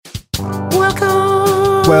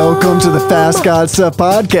Welcome to the Fast God Stuff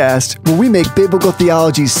podcast, where we make biblical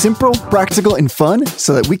theology simple, practical, and fun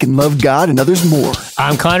so that we can love God and others more.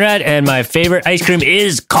 I'm Conrad, and my favorite ice cream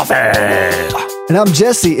is coffee. And I'm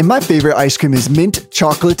Jesse, and my favorite ice cream is mint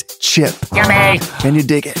chocolate chip. Yummy. Can you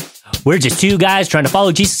dig it? We're just two guys trying to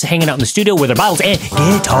follow Jesus, hanging out in the studio with our Bibles and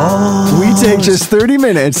guitars. We take just 30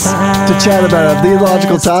 minutes to chat about a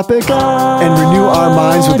theological topic and renew our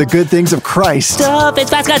minds with the good things of Christ. It's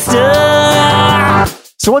Fast God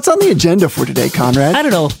Stuff. So what's on the agenda for today, Conrad? I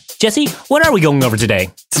don't know. Jesse, what are we going over today?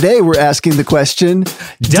 Today we're asking the question,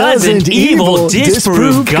 Doesn't evil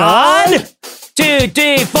disprove God? 2, 3, 4.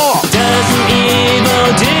 Doesn't evil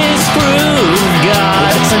disprove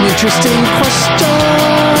God? That's an interesting question.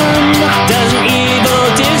 Doesn't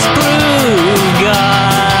evil disprove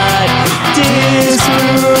God?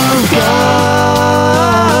 Disprove God.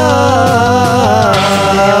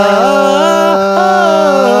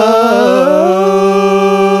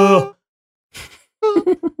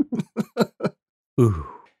 Ooh.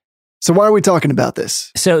 So why are we talking about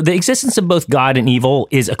this? So the existence of both God and evil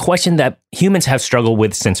is a question that humans have struggled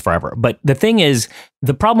with since forever. But the thing is,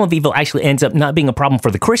 the problem of evil actually ends up not being a problem for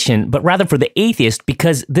the Christian, but rather for the atheist,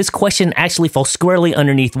 because this question actually falls squarely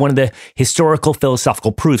underneath one of the historical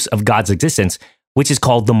philosophical proofs of God's existence, which is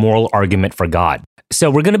called the moral argument for God. So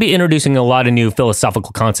we're going to be introducing a lot of new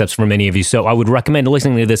philosophical concepts for many of you, so I would recommend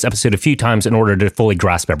listening to this episode a few times in order to fully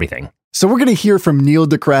grasp everything. So we're going to hear from Neil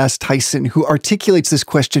deGrasse Tyson, who articulates this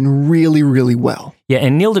question really, really well. Yeah,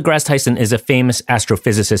 and Neil deGrasse Tyson is a famous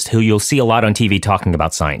astrophysicist who you'll see a lot on TV talking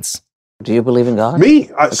about science. Do you believe in God? Me?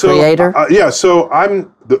 Creator? So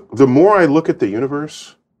I'm, the more I look at the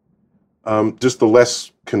universe, just the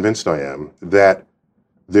less convinced I am that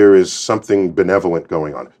there is something benevolent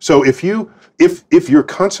going on. So if your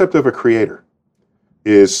concept of a creator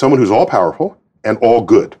is someone who's all powerful and all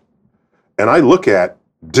good, and I look at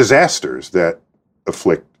disasters that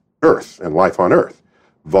afflict Earth and life on Earth,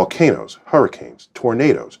 volcanoes, hurricanes,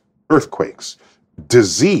 tornadoes, earthquakes,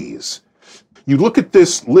 disease, you look at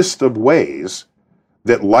this list of ways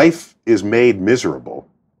that life is made miserable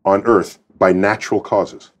on Earth by natural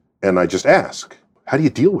causes. And I just ask, how do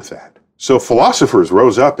you deal with that? So philosophers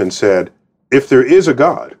rose up and said, if there is a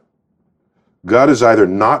God, God is either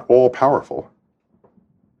not all powerful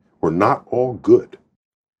or not all good.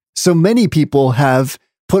 So many people have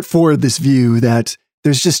put forward this view that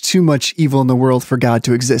there's just too much evil in the world for God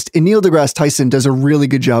to exist. And Neil deGrasse Tyson does a really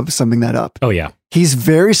good job of summing that up. Oh, yeah. He's a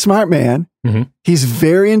very smart man. Mm-hmm. He's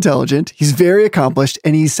very intelligent. He's very accomplished.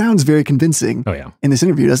 And he sounds very convincing in this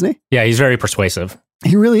interview, doesn't he? Yeah, he's very persuasive.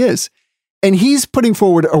 He really is. And he's putting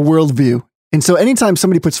forward a worldview. And so anytime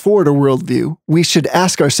somebody puts forward a worldview, we should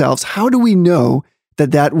ask ourselves, how do we know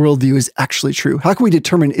that that worldview is actually true? How can we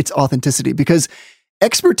determine its authenticity? Because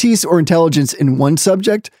expertise or intelligence in one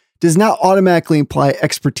subject does not automatically imply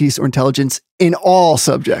expertise or intelligence in all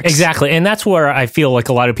subjects. Exactly. And that's where I feel like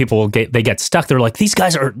a lot of people get stuck. They're like, these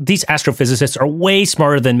astrophysicists are way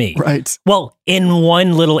smarter than me. Right. Well, in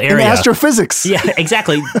one little area. In astrophysics. Yeah,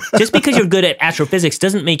 exactly. Just because you're good at astrophysics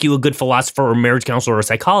doesn't make you a good philosopher or marriage counselor or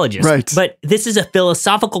psychologist. Right. But this is a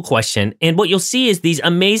philosophical question. And what you'll see is these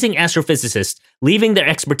amazing astrophysicists leaving their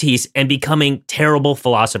expertise and becoming terrible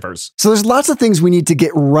philosophers. So there's lots of things we need to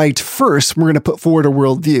get right first. We're going to put forward a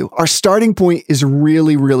worldview. Our starting point is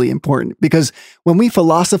really, really important because when we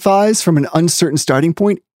philosophize from an uncertain starting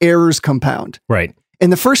point, errors compound. Right.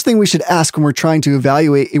 And the first thing we should ask when we're trying to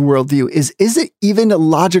evaluate a worldview is it even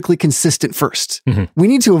logically consistent first? Mm-hmm. We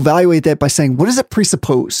need to evaluate that by saying, what does it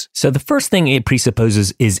presuppose? So the first thing it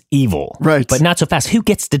presupposes is evil. Right. But not so fast. Who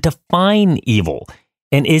gets to define evil?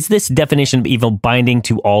 And is this definition of evil binding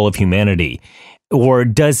to all of humanity? Or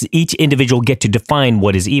does each individual get to define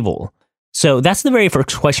what is evil? So that's the very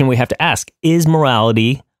first question we have to ask. Is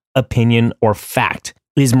morality opinion or fact?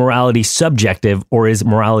 Is morality subjective or is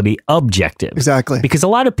morality objective? Exactly. Because a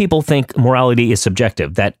lot of people think morality is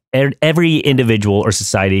subjective, that every individual or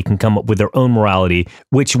society can come up with their own morality,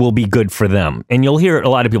 which will be good for them. And you'll hear a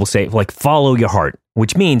lot of people say, like, follow your heart,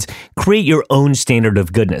 which means create your own standard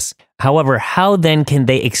of goodness. However, how then can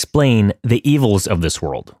they explain the evils of this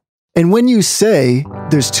world? And when you say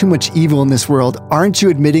there's too much evil in this world, aren't you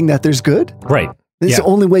admitting that there's good? Right. It's the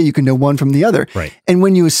only way you can know one from the other. Right. And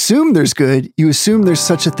when you assume there's good, you assume there's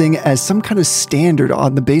such a thing as some kind of standard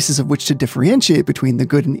on the basis of which to differentiate between the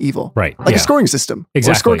good and evil. Right. Like a scoring system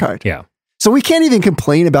exactly. or a scorecard. Yeah. So we can't even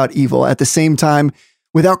complain about evil at the same time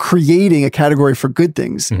without creating a category for good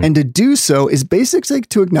things. Mhm. And to do so is basically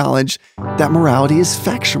to acknowledge that morality is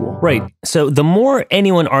factual. Right. So the more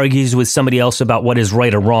anyone argues with somebody else about what is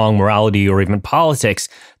right or wrong, morality, or even politics,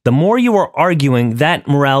 the more you are arguing that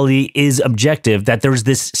morality is objective, that there's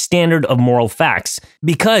this standard of moral facts,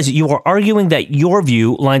 because you are arguing that your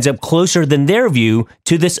view lines up closer than their view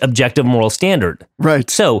to this objective moral standard. Right.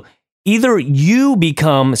 So either you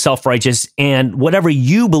become self-righteous and whatever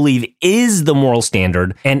you believe is the moral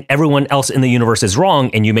standard and everyone else in the universe is wrong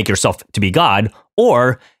and you make yourself to be God,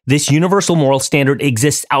 or this universal moral standard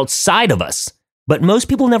exists outside of us. But most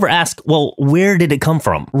people never ask, well, where did it come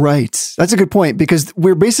from? Right. That's a good point, because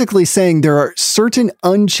we're basically saying there are certain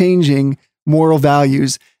unchanging moral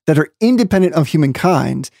values that are independent of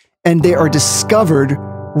humankind, and they are discovered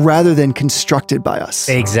rather than constructed by us.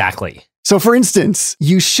 Exactly. So, for instance,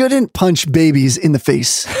 you shouldn't punch babies in the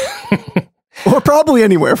face, or probably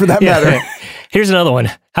anywhere for that matter. Here's another one.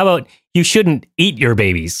 How about you shouldn't eat your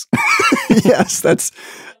babies? Yes, that's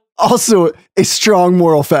also a strong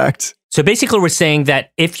moral fact. So basically, we're saying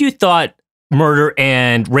that if you thought murder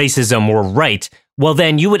and racism were right, well,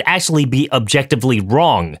 then you would actually be objectively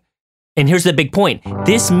wrong. And here's the big point.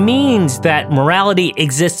 This means that morality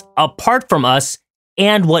exists apart from us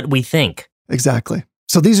and what we think. Exactly.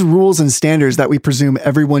 So these rules and standards that we presume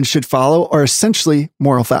everyone should follow are essentially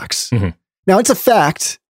moral facts. Mhm. Now, it's a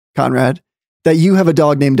fact, Conrad, that you have a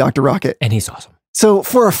dog named Dr. Rocket. And he's awesome. So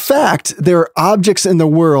for a fact, there are objects in the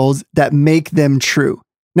world that make them true.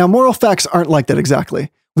 Now, moral facts aren't like that exactly.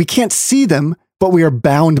 We can't see them, but we are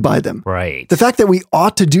bound by them. Right. The fact that we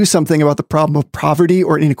ought to do something about the problem of poverty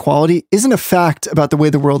or inequality isn't a fact about the way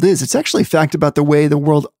the world is. It's actually a fact about the way the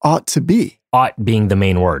world ought to be. Ought being the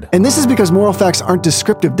main word. And this is because moral facts aren't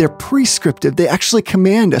descriptive, they're prescriptive. They actually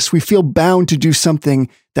command us. We feel bound to do something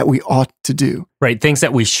that we ought to do. Right. Things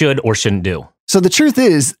that we should or shouldn't do. So the truth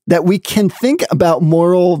is that we can think about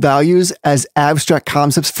moral values as abstract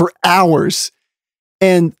concepts for hours,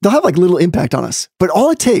 and they'll have like little impact on us. But all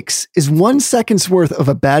it takes is 1 second's worth of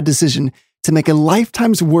a bad decision to make a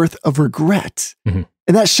lifetime's worth of regret. Mhm.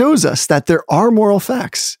 And that shows us that there are moral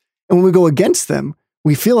facts. And when we go against them,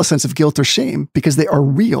 we feel a sense of guilt or shame because they are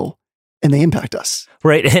real and they impact us.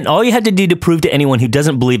 Right. And all you have to do to prove to anyone who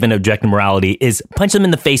doesn't believe in objective morality is punch them in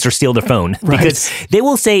the face or steal their phone. Right. Because they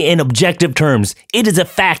will say in objective terms, it is a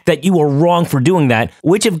fact that you are wrong for doing that,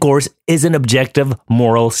 which of course is an objective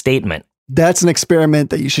moral statement. That's an experiment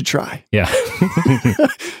that you should try. Yeah.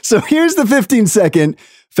 So here's the 15-second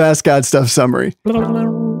Fast God Stuff summary.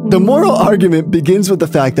 The moral argument begins with the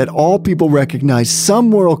fact that all people recognize some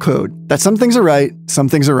moral code, that some things are right, some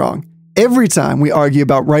things are wrong. Every time we argue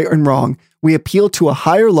about right and wrong, we appeal to a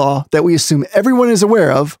higher law that we assume everyone is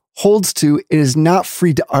aware of, holds to, it is not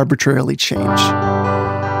free to arbitrarily change.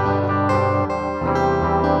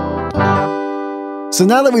 So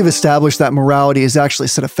now that we've established that morality is actually a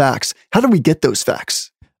set of facts, how do we get those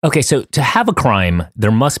facts? Okay, so to have a crime,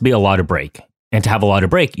 there must be a law to break. And to have a law to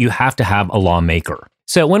break, you have to have a lawmaker.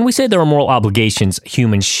 So when we say there are moral obligations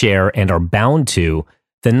humans share and are bound to,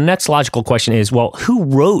 the next logical question is, well, who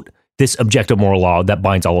wrote this objective moral law that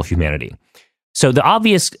binds all of humanity? So the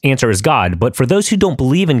obvious answer is God, but for those who don't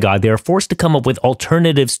believe in God, they are forced to come up with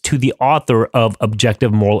alternatives to the author of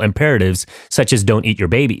objective moral imperatives, such as don't eat your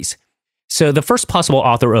babies. So the first possible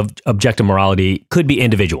author of objective morality could be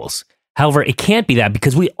individuals. However, it can't be that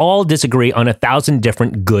because we all disagree on 1,000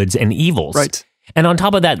 different goods and evils. Right. And on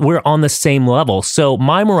top of that, we're on the same level. So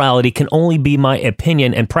my morality can only be my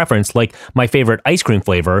opinion and preference, like my favorite ice cream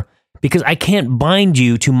flavor, because I can't bind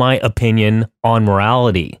you to my opinion on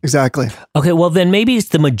morality. Exactly. Okay, well then maybe it's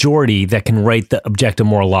the majority that can write the objective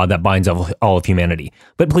moral law that binds all of humanity.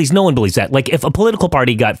 But please, no one believes that. Like if a political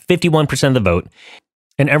party got 51% of the vote,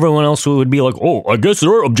 and everyone else would be like, oh, I guess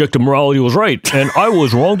their objective morality was right, and I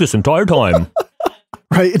was wrong this entire time.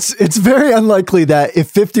 Right. It's very unlikely that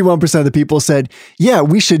if 51% of the people said, yeah,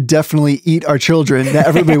 we should definitely eat our children, that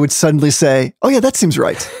everybody would suddenly say, oh yeah, that seems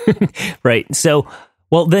right. Right. So,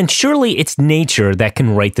 well, then surely it's nature that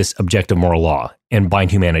can write this objective moral law and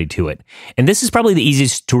bind humanity to it. And this is probably the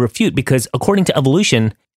easiest to refute because according to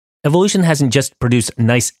evolution hasn't just produced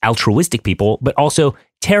nice altruistic people, but also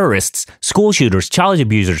terrorists, school shooters, child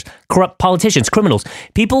abusers, corrupt politicians, criminals,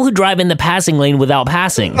 people who drive in the passing lane without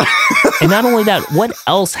passing. And not only that, what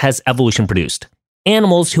else has evolution produced?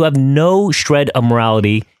 Animals who have no shred of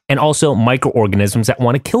morality and also microorganisms that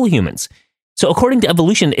want to kill humans. So according to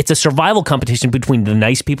evolution, it's a survival competition between the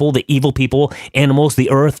nice people, the evil people, animals,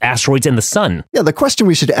 the earth, asteroids, and the sun. Yeah, the question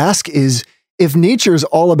we should ask is, if nature is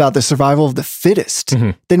all about the survival of the fittest,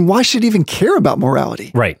 then why should it even care about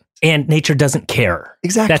morality? Right. And nature doesn't care.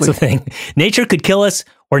 Exactly. That's the thing. Nature could kill us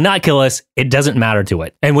or not kill us. It doesn't matter to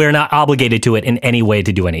it. And we're not obligated to it in any way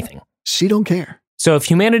to do anything. She don't care. So if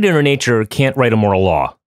humanity or nature can't write a moral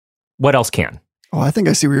law, what else can? Oh, I think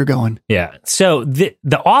I see where you're going. Yeah. So the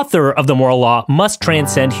author of the moral law must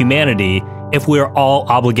transcend humanity if we're all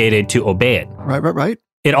obligated to obey it. Right.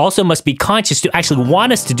 It also must be conscious to actually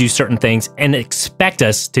want us to do certain things and expect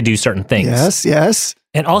us to do certain things. Yes.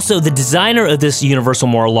 And also, the designer of this universal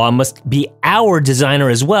moral law must be our designer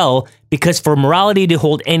as well, because for morality to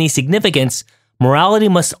hold any significance, morality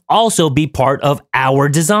must also be part of our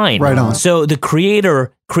design. Right on. So the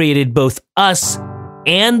creator created both us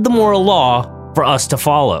and the moral law for us to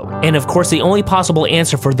follow. And of course, the only possible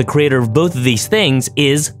answer for the creator of both of these things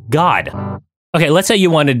is God. Okay, let's say you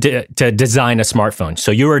wanted to design a smartphone.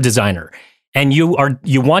 So you're a designer. And you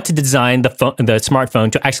want to design the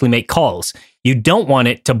smartphone to actually make calls. You don't want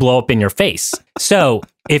it to blow up in your face. So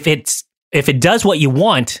if it does what you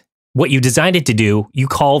want, what you designed it to do, you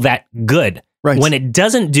call that good. Right. When it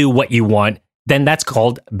doesn't do what you want, then that's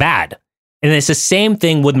called bad. And it's the same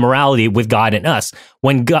thing with morality with God and us.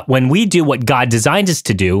 When we do what God designed us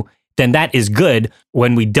to do, then that is good.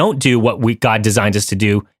 When we don't do what God designed us to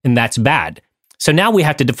do, and that's bad. So now we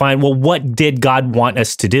have to define, well, what did God want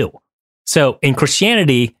us to do? So in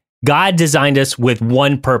Christianity, God designed us with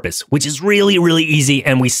one purpose, which is really, really easy.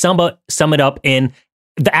 And we sum it up in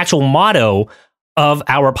the actual motto of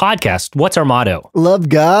our podcast. What's our motto? Love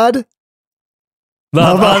God.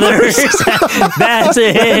 Love others. That's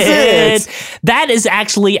it. That is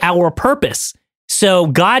actually our purpose. So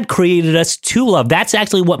God created us to love. That's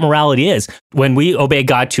actually what morality is. When we obey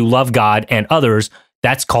God to love God and others,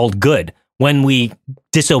 that's called good. When we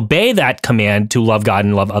disobey that command to love God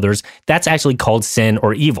and love others, that's actually called sin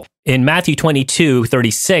or evil. In Matthew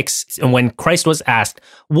 22:36, when Christ was asked,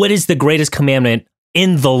 what is the greatest commandment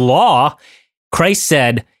in the law? Christ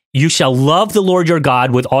said, you shall love the Lord your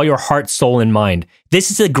God with all your heart, soul, and mind. This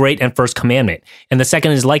is the great and first commandment. And the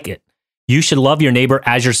second is like it. You should love your neighbor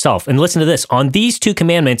as yourself. And listen to this. On these two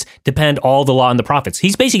commandments depend all the law and the prophets.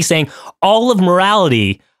 He's basically saying all of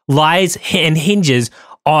morality lies and hinges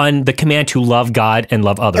on the command to love God and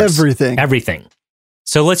love others. Everything.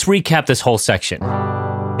 So let's recap this whole section.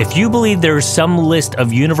 If you believe there is some list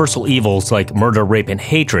of universal evils like murder, rape, and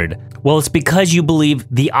hatred, well, it's because you believe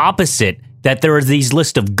the opposite, that there are these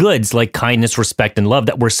list of goods like kindness, respect, and love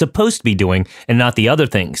that we're supposed to be doing and not the other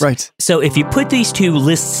things. Right. So if you put these two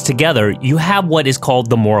lists together, you have what is called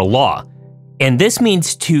the moral law. And this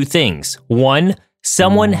means two things. One,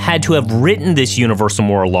 someone had to have written this universal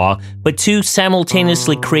moral law, but two,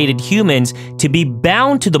 simultaneously created humans to be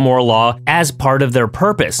bound to the moral law as part of their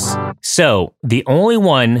purpose. So the only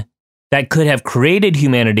one that could have created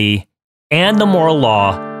humanity and the moral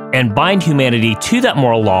law and bind humanity to that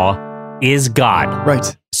moral law is God.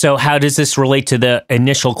 Right. So how does this relate to the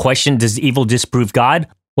initial question? Does evil disprove God?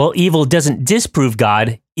 Well, evil doesn't disprove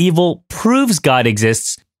God. Evil proves God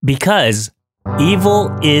exists because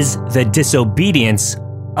evil is the disobedience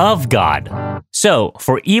of God. So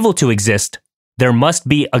for evil to exist, there must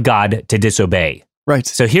be a God to disobey. Right.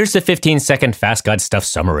 So here's the 15-second Fast God Stuff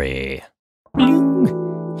summary.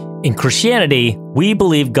 In Christianity, we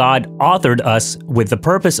believe God authored us with the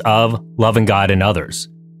purpose of loving God and others.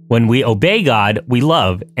 When we obey God, we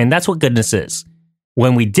love, and that's what goodness is.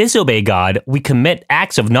 When we disobey God, we commit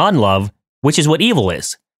acts of non-love, which is what evil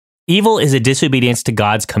is. Evil is a disobedience to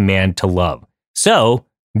God's command to love. So,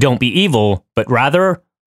 don't be evil, but rather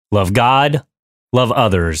love God, love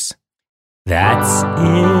others. That's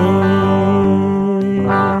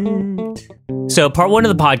it. So, part one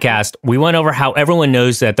of the podcast, we went over how everyone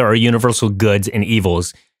knows that there are universal goods and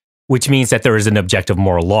evils, which means that there is an objective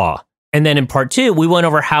moral law. And then in part two, we went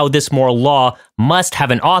over how this moral law must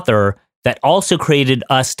have an author that also created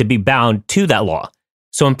us to be bound to that law.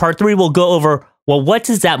 So in part three, we'll go over, well, what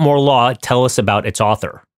does that moral law tell us about its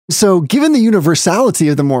author? So given the universality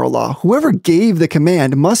of the moral law, whoever gave the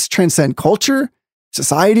command must transcend culture,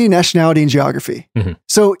 society, nationality, and geography. Mm-hmm.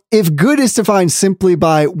 So if good is defined simply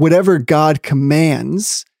by whatever God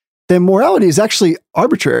commands, then morality is actually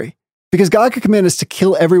arbitrary because God could command us to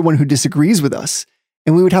kill everyone who disagrees with us.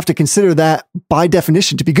 And we would have to consider that by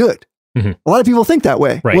definition to be good. Mm-hmm. A lot of people think that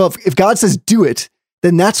way. Right. Well, if God says do it,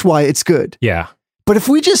 then that's why it's good. Yeah. But if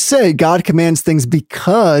we just say God commands things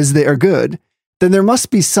because they are good, then there must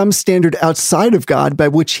be some standard outside of God by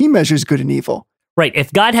which he measures good and evil. Right.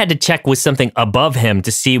 If God had to check with something above him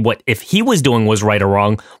to see what if he was doing was right or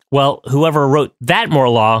wrong, well, whoever wrote that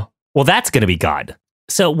moral law, well, that's going to be God.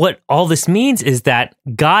 So what all this means is that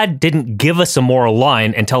God didn't give us a moral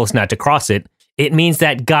line and tell us not to cross it. It means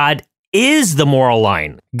that God is the moral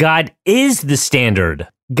line. God is the standard.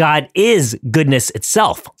 God is goodness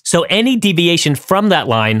itself. So any deviation from that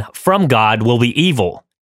line, from God, will be evil.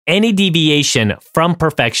 Any deviation from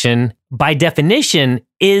perfection, by definition,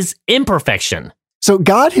 is imperfection. So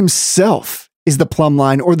God himself is the plumb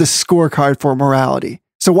line or the scorecard for morality.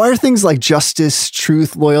 So why are things like justice,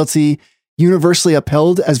 truth, loyalty universally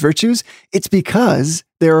upheld as virtues? It's because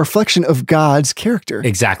they're a reflection of God's character.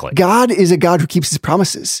 Exactly. God is a God who keeps his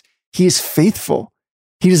promises. He is faithful.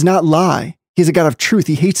 He does not lie. He's a God of truth.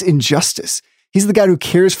 He hates injustice. He's the God who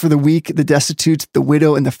cares for the weak, the destitute, the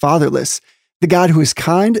widow, and the fatherless. The God who is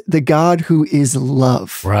kind, the God who is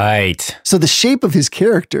love. Right. So the shape of his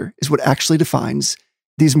character is what actually defines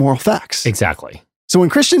these moral facts. Exactly. So when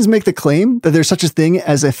Christians make the claim that there's such a thing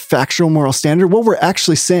as a factual moral standard, what we're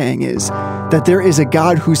actually saying is that there is a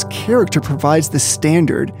God whose character provides the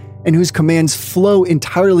standard and whose commands flow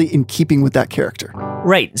entirely in keeping with that character.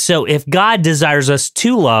 Right. So if God desires us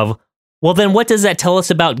to love, well, then what does that tell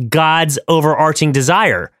us about God's overarching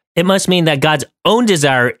desire? It must mean that God's own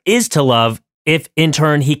desire is to love if, in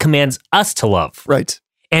turn, he commands us to love. Right.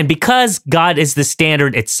 And because God is the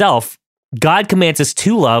standard itself, God commands us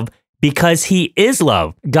to love because he is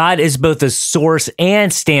love. God is both the source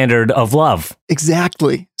and standard of love.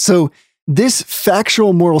 Exactly. So this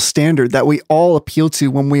factual moral standard that we all appeal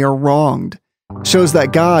to when we are wronged shows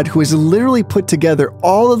that God, who has literally put together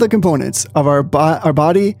all of the components of our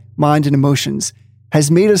body, mind, and emotions,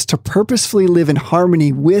 has made us to purposefully live in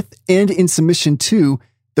harmony with and in submission to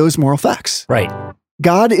those moral facts. Right.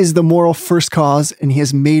 God is the moral first cause, and he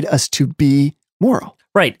has made us to be moral.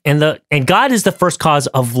 Right. And God is the first cause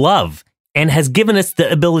of love and has given us the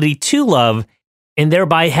ability to love and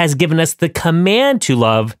thereby has given us the command to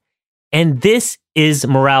love. And this is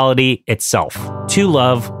morality itself, to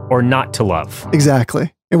love or not to love.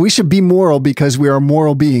 Exactly. And we should be moral because we are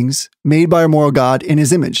moral beings made by a moral God in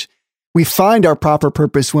his image. We find our proper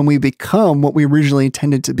purpose when we become what we originally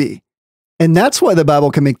intended to be. And that's why the Bible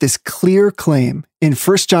can make this clear claim in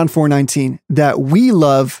 1 John 4:19 that we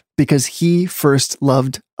love because he first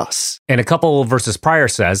loved us. And a couple of verses prior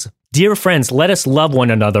says, "Dear friends, let us love one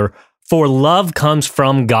another, for love comes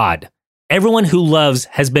from God. Everyone who loves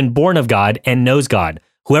has been born of God and knows God.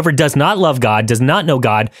 Whoever does not love God does not know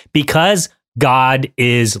God, because God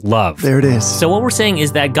is love." There it is. So what we're saying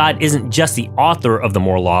is that God isn't just the author of the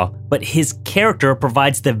moral law, but his character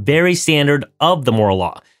provides the very standard of the moral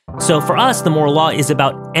law. So for us, the moral law is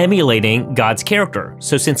about emulating God's character.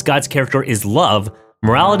 So since God's character is love,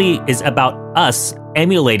 morality is about us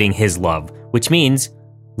emulating his love, which means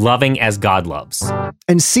loving as God loves.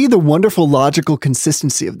 And see the wonderful logical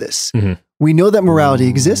consistency of this. Mm-hmm. We know that morality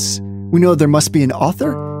exists. We know there must be an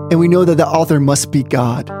author, and we know that the author must be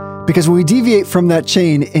God. Because when we deviate from that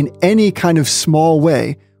chain in any kind of small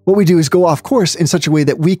way, what we do is go off course in such a way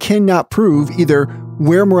that we cannot prove either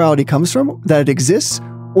where morality comes from, that it exists,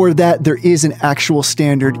 or that there is an actual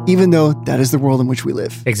standard, even though that is the world in which we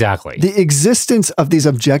live. Exactly. The existence of these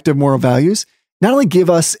objective moral values not only give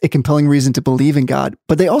us a compelling reason to believe in God,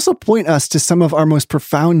 but they also point us to some of our most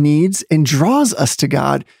profound needs and draws us to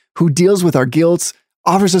God, who deals with our guilt,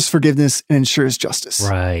 offers us forgiveness, and ensures justice.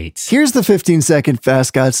 Right. Here's the 15-second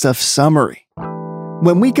Fast God Stuff summary.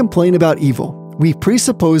 When we complain about evil, we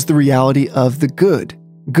presuppose the reality of the good.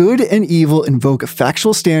 Good and evil invoke a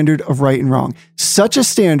factual standard of right and wrong. Such a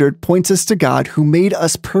standard points us to God, who made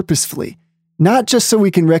us purposefully, not just so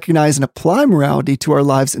we can recognize and apply morality to our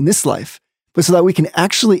lives in this life, but so that we can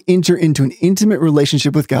actually enter into an intimate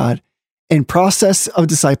relationship with God and process of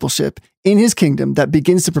discipleship in his kingdom that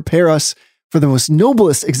begins to prepare us for the most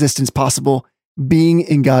noblest existence possible, being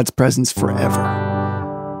in God's presence forever.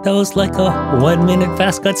 That was like a 1-minute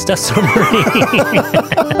Fast God Stuff summary.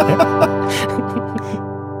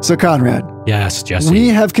 So Conrad, Yes, Jesse. we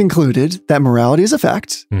have concluded that morality is a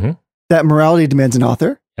fact, Mhm. that morality demands an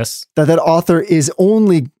author, Yes. that author is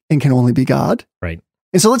only and can only be God. Right.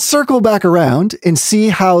 And so let's circle back around and see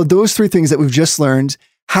how those three things that we've just learned,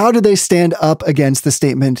 how do they stand up against the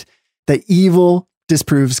statement that evil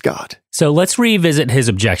disproves God? So let's revisit his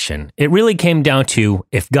objection. It really came down to,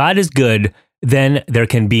 if God is good, then there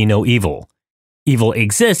can be no evil. Evil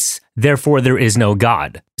exists, therefore there is no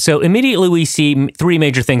God. So immediately we see three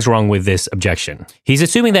major things wrong with this objection. He's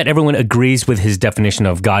assuming that everyone agrees with his definition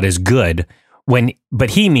of God is good, but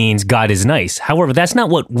he means God is nice. However, that's not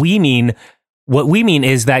what we mean. What we mean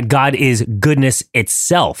is that God is goodness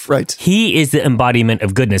itself. Right. He is the embodiment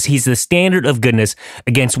of goodness. He's the standard of goodness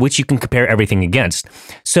against which you can compare everything against.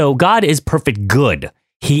 So God is perfect good.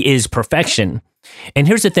 He is perfection. And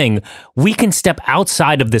here's the thing, we can step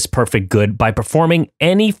outside of this perfect good by performing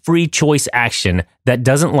any free choice action that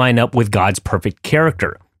doesn't line up with God's perfect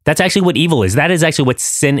character. That's actually what evil is. That is actually what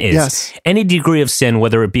sin is. Yes. Any degree of sin,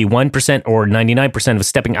 whether it be 1% or 99% of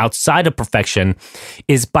stepping outside of perfection,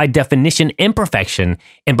 is by definition imperfection.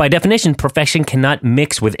 And by definition, perfection cannot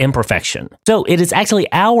mix with imperfection. So it is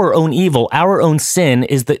actually our own evil, our own sin,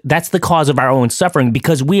 that's the cause of our own suffering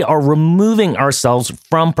because we are removing ourselves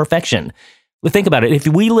from perfection. But think about it. If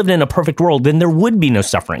we lived in a perfect world, then there would be no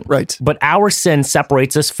suffering. Right. But our sin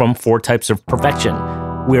separates us from 4 types of perfection.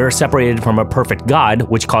 We are separated from a perfect God,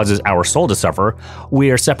 which causes our soul to suffer.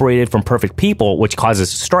 We are separated from perfect people, which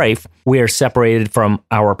causes strife. We are separated from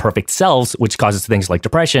our perfect selves, which causes things like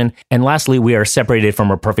depression. And lastly, we are separated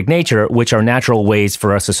from our perfect nature, which are natural ways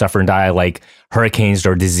for us to suffer and die, like hurricanes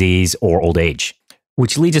or disease or old age.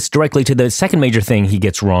 Which leads us directly to the second major thing he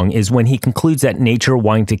gets wrong is when he concludes that nature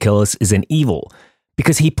wanting to kill us is an evil.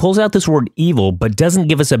 Because he pulls out this word evil, but doesn't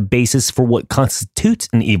give us a basis for what constitutes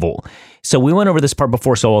an evil. So we went over this part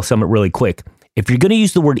before, so I'll sum it really quick. If you're going to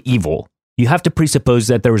use the word evil, you have to presuppose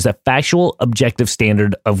that there is a factual, objective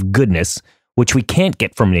standard of goodness, which we can't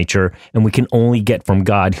get from nature, and we can only get from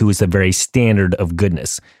God, who is the very standard of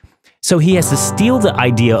goodness. So he has to steal the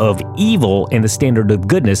idea of evil and the standard of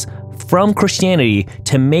goodness from Christianity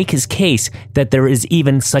to make his case that there is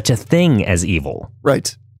even such a thing as evil.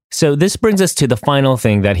 Right. So this brings us to the final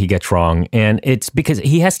thing that he gets wrong, and it's because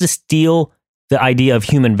he has to steal the idea of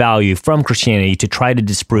human value from Christianity to try to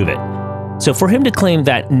disprove it. So for him to claim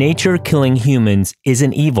that nature killing humans is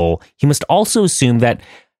an evil, he must also assume that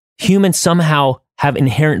humans somehow have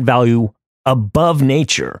inherent value above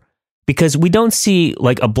nature, because we don't see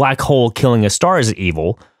like a black hole killing a star as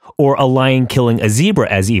evil, or a lion killing a zebra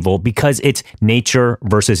as evil because it's nature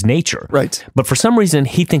versus nature. Right. But for some reason,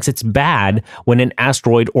 he thinks it's bad when an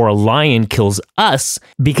asteroid or a lion kills us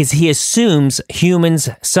because he assumes humans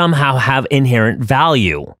somehow have inherent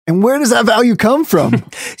value. And where does that value come from?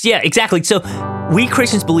 Yeah, exactly. So we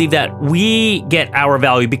Christians believe that we get our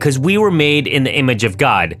value because we were made in the image of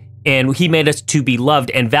God, and he made us to be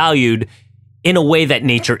loved and valued in a way that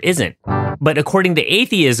nature isn't. But according to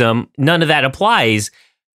atheism, none of that applies.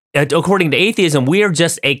 According to atheism, we are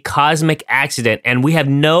just a cosmic accident and we have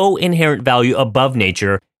no inherent value above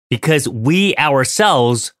nature because we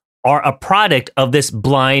ourselves are a product of this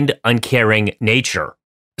blind, uncaring nature.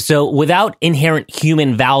 So without inherent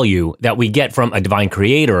human value that we get from a divine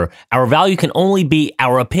creator, our value can only be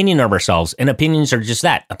our opinion of ourselves. And opinions are just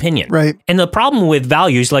that, opinion. Right. And the problem with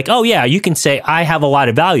values, like, oh yeah, you can say, I have a lot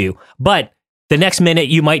of value, but the next minute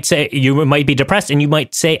you might be depressed and you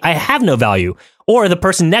might say, I have no value. Or the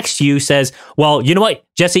person next to you says, well, you know what,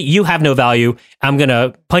 Jesse, you have no value. I'm going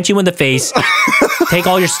to punch you in the face, take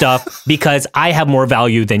all your stuff because I have more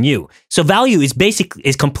value than you. So value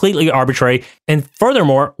is completely arbitrary. And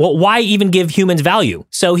furthermore, well, why even give humans value?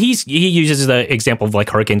 So he uses the example of like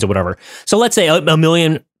hurricanes or whatever. So let's say a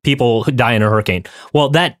million people who die in a hurricane.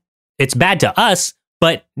 Well, it's bad to us,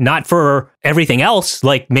 but not for everything else,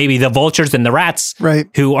 like maybe the vultures and the rats, right,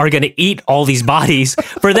 who are going to eat all these bodies.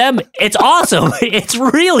 For them, it's awesome. It's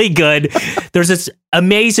really good. There's this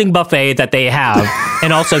amazing buffet that they have.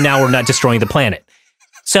 And also now we're not destroying the planet.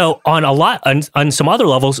 So on some other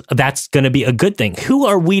levels, that's going to be a good thing. Who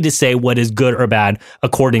are we to say what is good or bad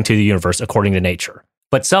according to the universe, according to nature?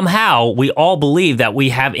 But somehow we all believe that we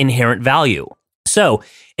have inherent value. So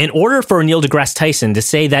in order for Neil deGrasse Tyson to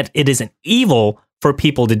say that it is an evil for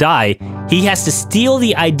people to die, he has to steal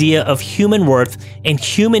the idea of human worth and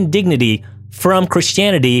human dignity from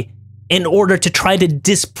Christianity in order to try to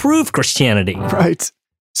disprove Christianity. Right.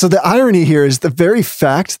 So the irony here is the very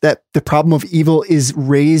fact that the problem of evil is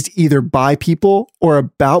raised either by people or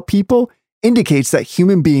about people indicates that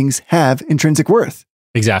human beings have intrinsic worth.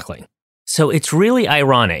 Exactly. So it's really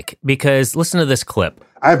ironic because listen to this clip.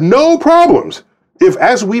 I have no problems if,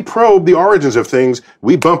 as we probe the origins of things,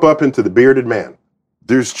 we bump up into the bearded man.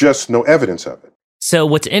 There's just no evidence of it. So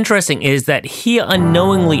what's interesting is that he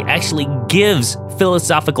unknowingly actually gives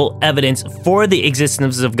philosophical evidence for the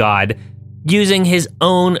existence of God using his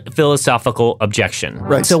own philosophical objection.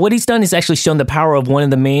 Right. So what he's done is actually shown the power of one of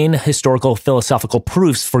the main historical philosophical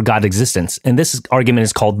proofs for God's existence. And this argument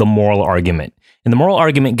is called the moral argument. And the moral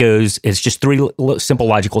argument it's just 3 simple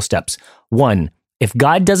logical steps. 1, if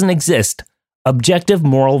God doesn't exist, objective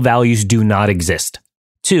moral values do not exist.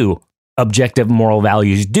 2, objective moral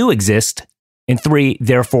values do exist. And 3,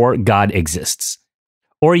 therefore, God exists.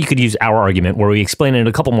 Or you could use our argument where we explain it in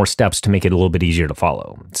a couple more steps to make it a little bit easier to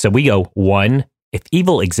follow. So we go, 1, if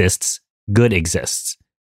evil exists, good exists.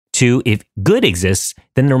 2, if good exists,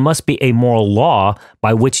 then there must be a moral law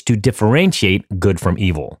by which to differentiate good from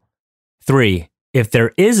evil. 3, if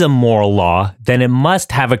there is a moral law, then it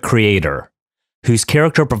must have a creator, whose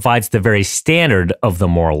character provides the very standard of the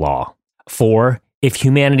moral law. 4, if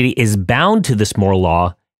humanity is bound to this moral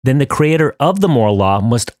law, then the creator of the moral law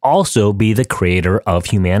must also be the creator of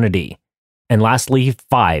humanity. And lastly,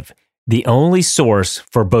 5, the only source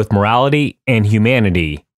for both morality and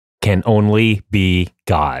humanity can only be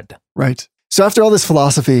God. Right. So after all this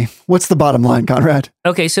philosophy, what's the bottom line, Conrad?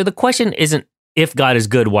 Okay, so the question isn't if God is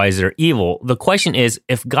good, why is there evil? The question is,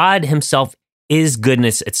 if God himself is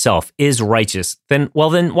goodness itself, is righteous, then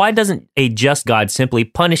why doesn't a just God simply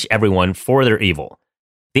punish everyone for their evil?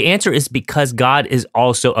 The answer is because God is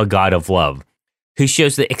also a God of love, who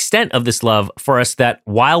shows the extent of this love for us that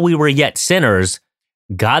while we were yet sinners,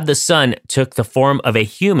 God the Son took the form of a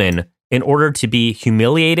human in order to be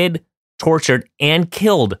humiliated, tortured, and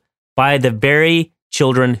killed by the very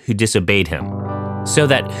children who disobeyed him, so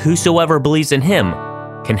that whosoever believes in him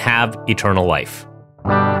can have eternal life.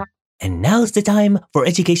 And now's the time for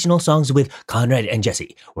Educational Songs with Conrad and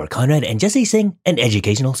Jesse, where Conrad and Jesse sing an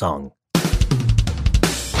educational song.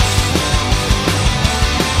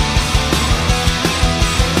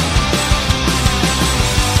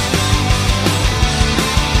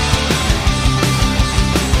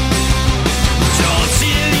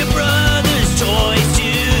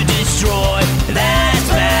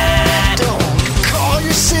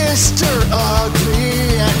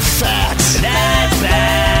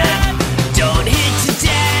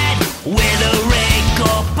 With a rake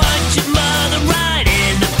or punch your mother right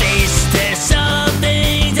in the face.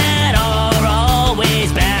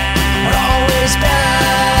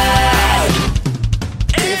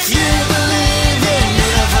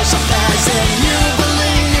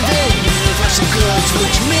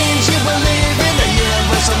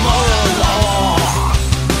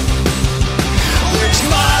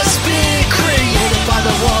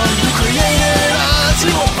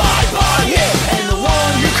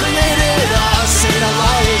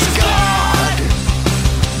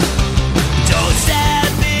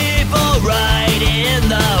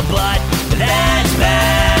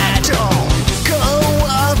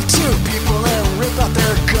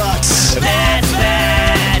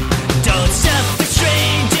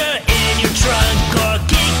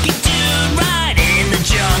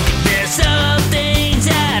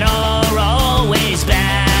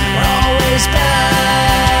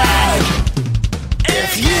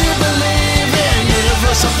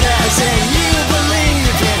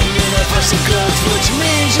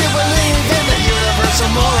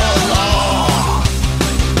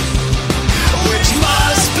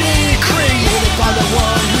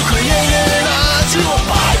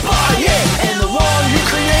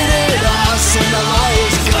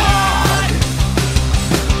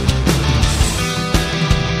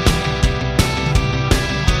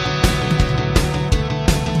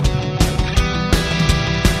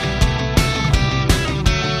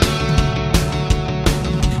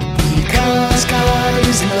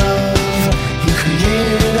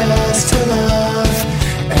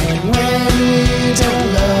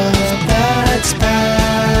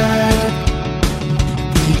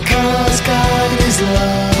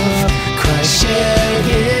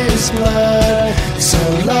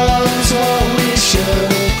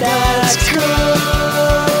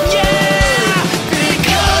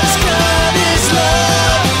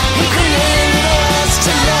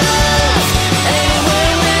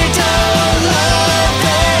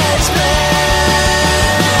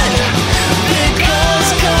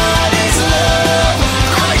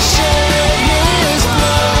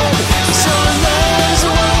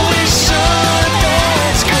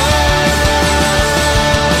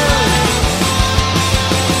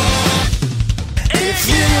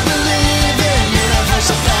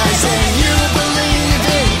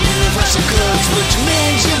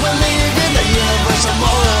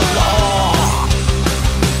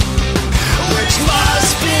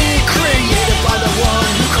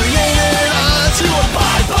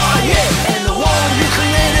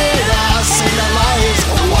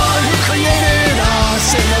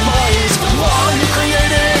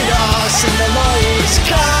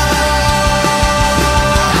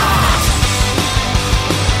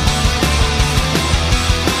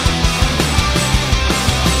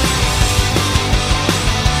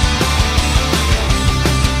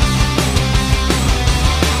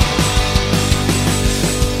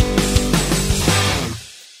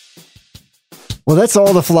 Well, that's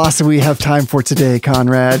all the philosophy we have time for today,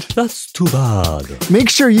 Conrad. That's too bad. Make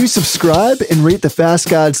sure you subscribe and rate the Fast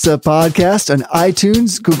God Stuff podcast on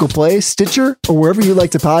iTunes, Google Play, Stitcher, or wherever you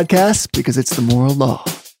like to podcast, because it's the moral law.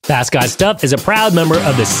 Fast God Stuff is a proud member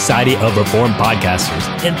of the Society of Reformed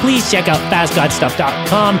Podcasters. And please check out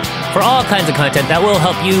fastgodstuff.com for all kinds of content that will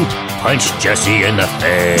help you punch Jesse in the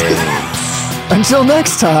face. Until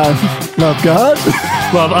next time, love God.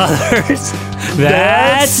 Love others.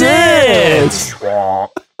 That's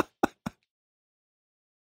it.